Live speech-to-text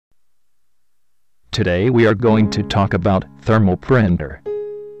Today we are going to talk about thermal printer.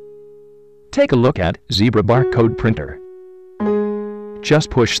 Take a look at Zebra barcode printer. Just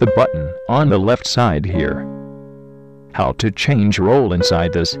push the button on the left side here. How to change roll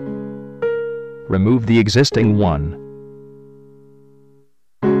inside this. Remove the existing one.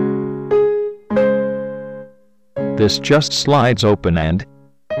 This just slides open and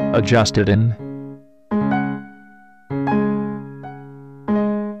adjust it in.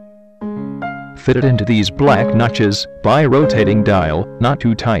 Fit it into these black notches by rotating dial, not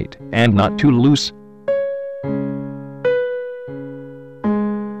too tight and not too loose.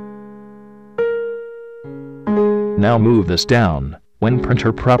 Now move this down. When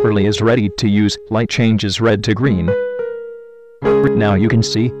printer properly is ready to use, light changes red to green. Now you can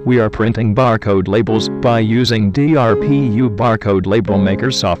see we are printing barcode labels by using DRPU barcode label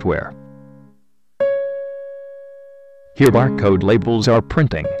maker software. Here barcode labels are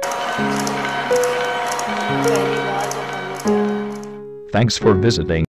printing. Thanks for visiting.